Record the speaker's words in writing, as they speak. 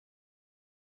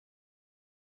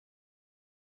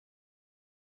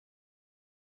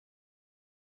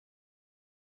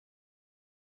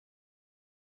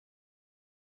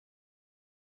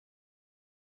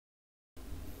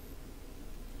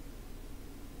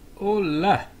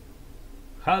Hola,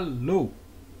 hello.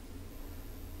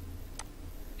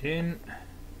 In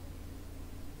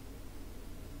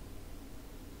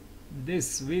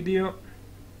this video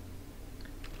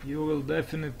you will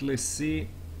definitely see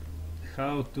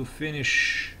how to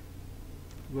finish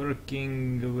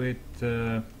working with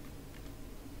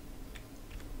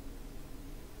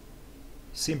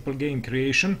simple game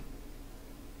creation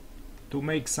to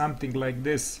make something like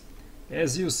this.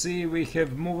 As you see, we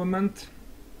have movement.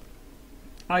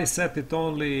 I set it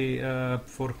only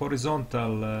for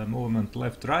horizontal movement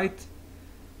left right.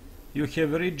 You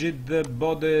have rigid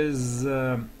bodies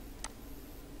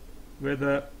with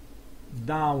a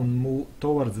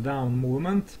towards down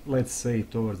movement, let's say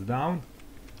towards down.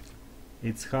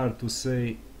 It's hard to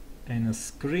say in a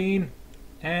screen,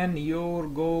 and your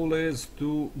goal is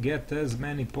to get as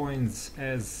many points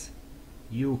as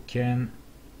you can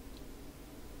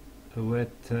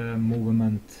with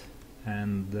movement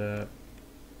and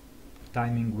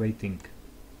timing waiting.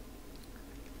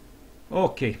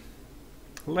 Okay,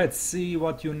 let's see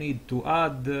what you need to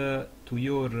add to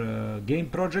your game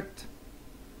project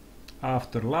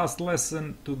after last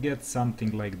lesson to get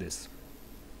something like this.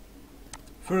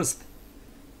 First,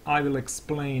 I will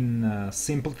explain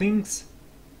simple things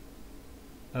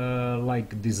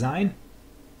like design.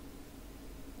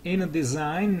 In a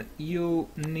design you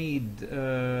need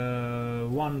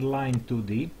one line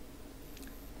 2D.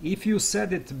 If you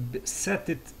set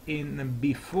it in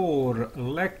before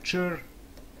lecture,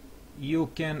 you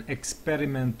can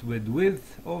experiment with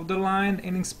width of the line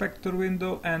in inspector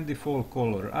window and default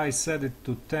color. I set it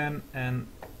to 10 and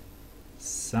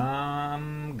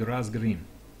some grass green.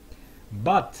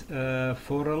 But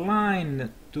for a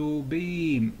line to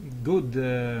be good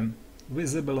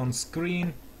visible on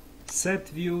screen, set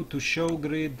view to show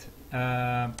grid,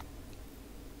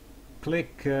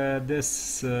 click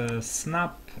this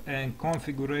snap and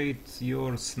configure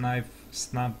your snap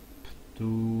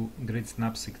to grid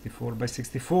snap 64 by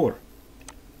 64.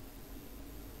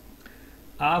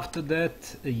 After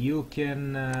that you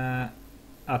can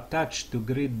attach to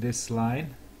grid this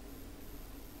line,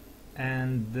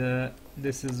 and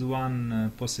this is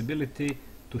one possibility,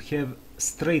 to have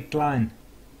straight line.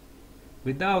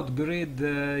 Without grid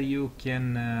you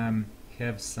can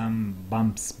have some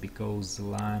bumps because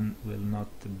line will not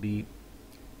be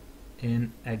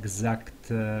in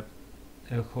exact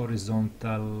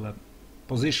horizontal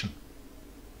position.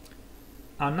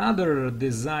 Another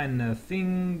design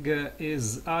thing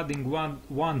is adding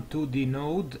one 2D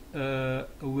node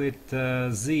with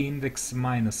z index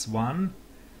 -1,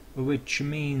 which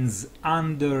means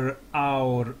under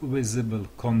our visible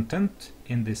content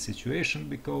in this situation,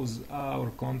 because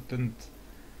our content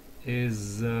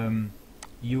is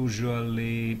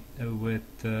usually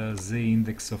with z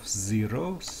index of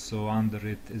 0, so under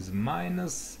it is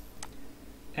minus.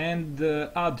 And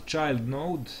add child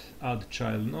node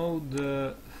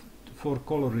for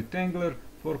color rectangular.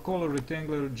 For color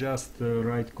rectangular, just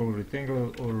write color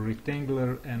rectangular or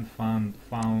rectangular and find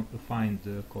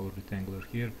color rectangular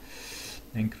here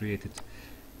and create it.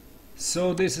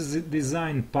 So this is the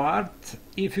design part.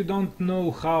 If you don't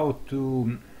know how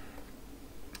to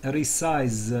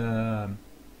resize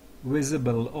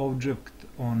visible object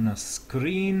on a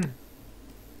screen,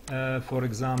 for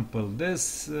example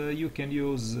this, you can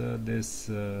use this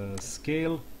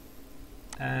scale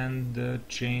and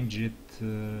change it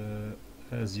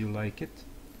as you like it,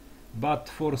 but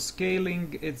for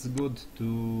scaling it's good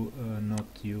to not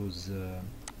use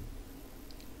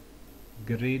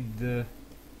grid.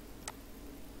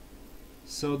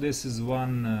 So this is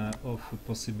one of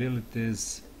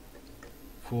possibilities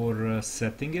for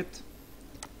setting it.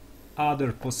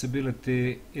 Other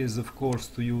possibility is of course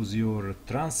to use your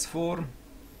transform.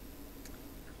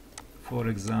 For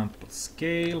example,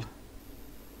 scale.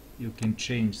 You can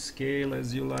change scale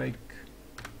as you like,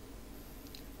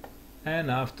 and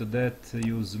after that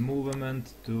use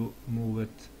movement to move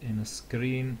it in a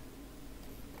screen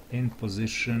in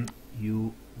position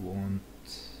you want,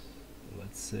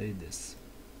 let's say this.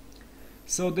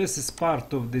 So this is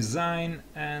part of design,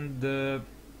 and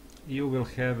you will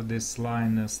have this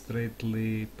line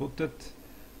straightly put it,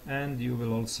 and you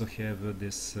will also have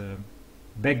this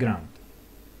background.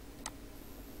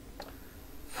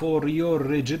 For your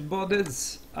rigid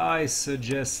bodies, I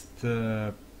suggest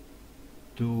to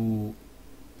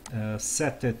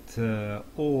set it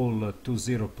all to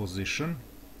 0 position.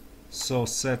 So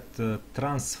set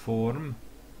transform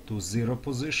to 0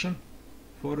 position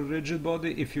for a rigid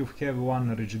body. If you have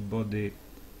one rigid body,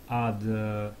 add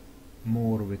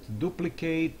more with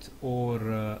duplicate,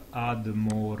 or add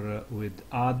more with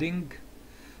adding.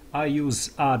 I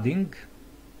use adding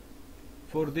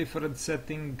for different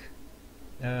setting,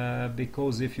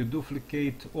 because if you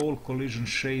duplicate, all collision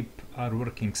shape are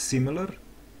working similar,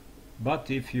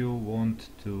 but if you want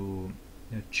to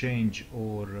change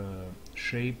or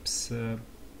shapes,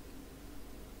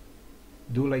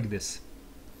 do like this.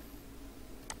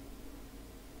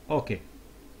 Okay,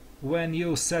 when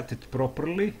you set it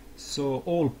properly, so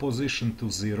all position to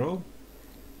 0,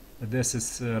 this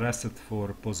is reset for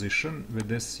position. With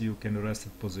this you can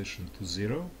reset position to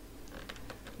 0.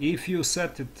 If you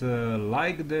set it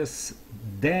like this,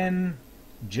 then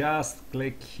just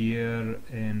click here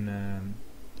in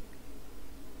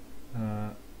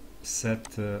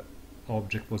set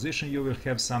object position. You will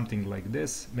have something like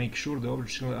this. Make sure the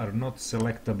objects are not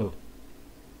selectable,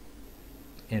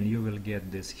 and you will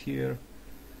get this here.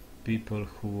 People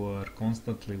who are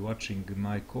constantly watching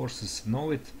my courses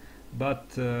know it,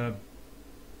 but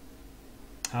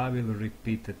I will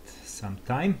repeat it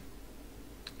sometime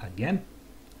again.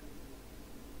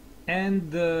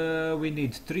 And we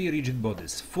need 3 rigid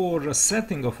bodies. For a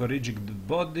setting of a rigid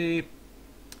body,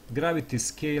 gravity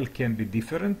scale can be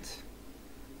different,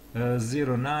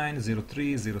 09,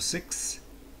 03, 06,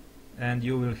 and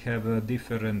you will have a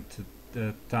different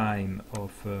time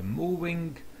of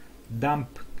moving.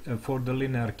 Dump for the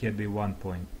linear can be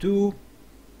 1.2,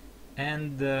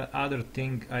 and other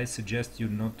thing I suggest you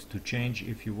not to change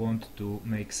if you want to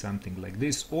make something like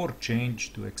this, or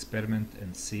change to experiment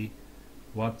and see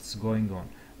what's going on.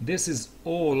 This is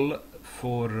all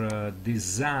for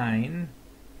design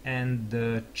and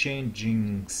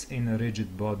changings in a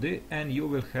rigid body, and you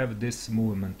will have this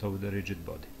movement of the rigid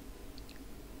body.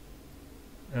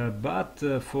 But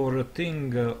for a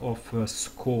thing of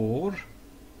score,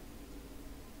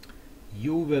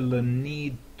 you will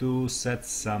need to set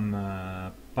some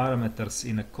parameters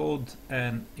in a code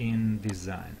and in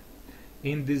design.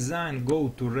 In design, go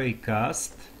to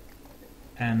raycast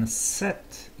and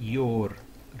set your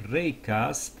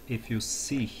raycast. If you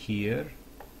see here,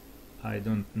 I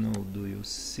don't know, do you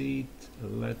see it?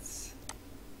 Let's,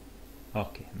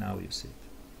 okay, now you see it.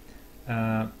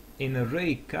 In a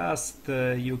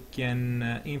raycast you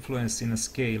can influence in a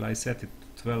scale. I set it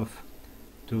to 12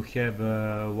 to have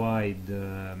a wide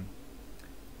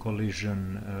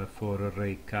collision for a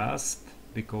raycast,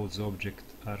 because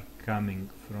objects are coming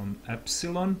from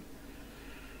epsilon.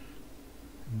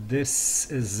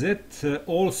 This is it.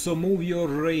 Also move your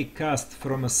raycast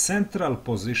from a central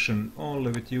position,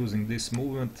 only with using this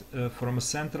movement, from a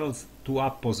central to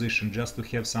up position, just to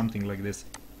have something like this,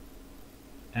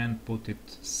 and put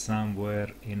it somewhere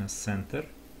in a center.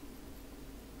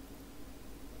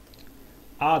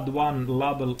 Add one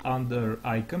label under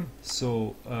icon,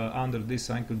 so under this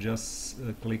icon just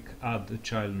click add a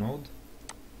child node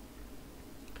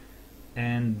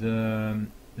and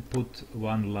put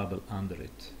one label under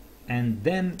it, and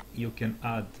then you can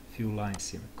add few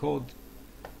lines in code.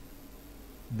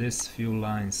 These few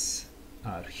lines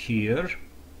are here.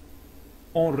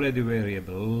 Already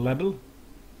variable label,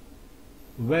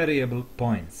 variable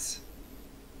points.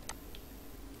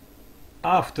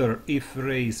 After if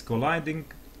ray is colliding,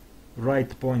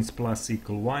 write points plus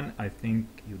equal 1. I think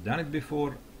you've done it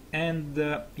before, and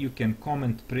you can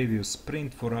comment previous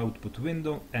print for output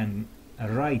window and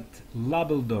write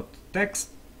label.text.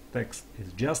 Text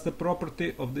is just a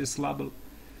property of this label,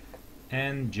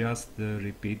 and just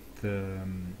repeat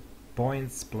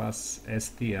points plus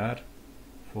str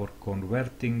for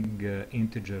converting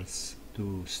integers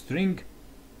to string,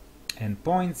 and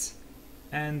points,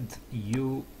 and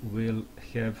you will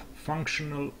have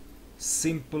functional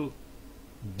simple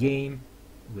game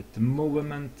with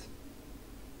movement,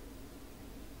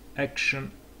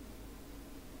 action,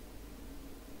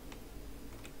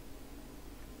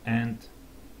 and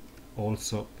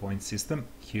also point system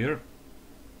here.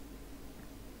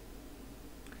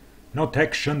 Not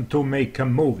action to make a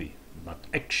movie, but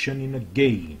action in a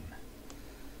game.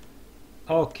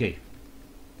 Okay,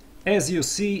 as you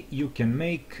see, you can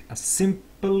make a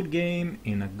simple game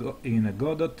in a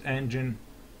Godot engine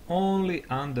only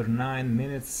under 9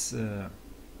 minutes,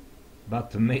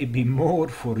 but maybe more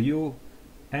for you.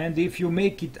 And if you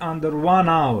make it under 1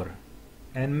 hour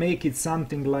and make it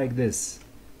something like this,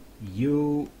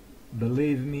 you,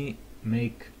 believe me,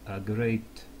 make a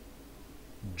great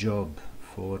job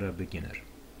for a beginner.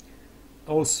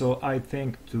 Also, I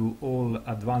thank to all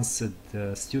advanced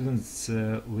students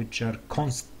which are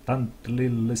constantly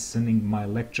listening my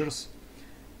lectures.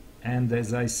 And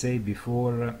as I say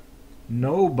before,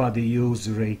 nobody use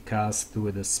raycast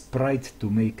with a sprite to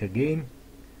make a game,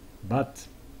 but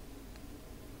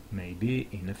maybe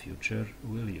in the future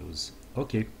we'll use.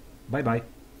 Okay, bye bye.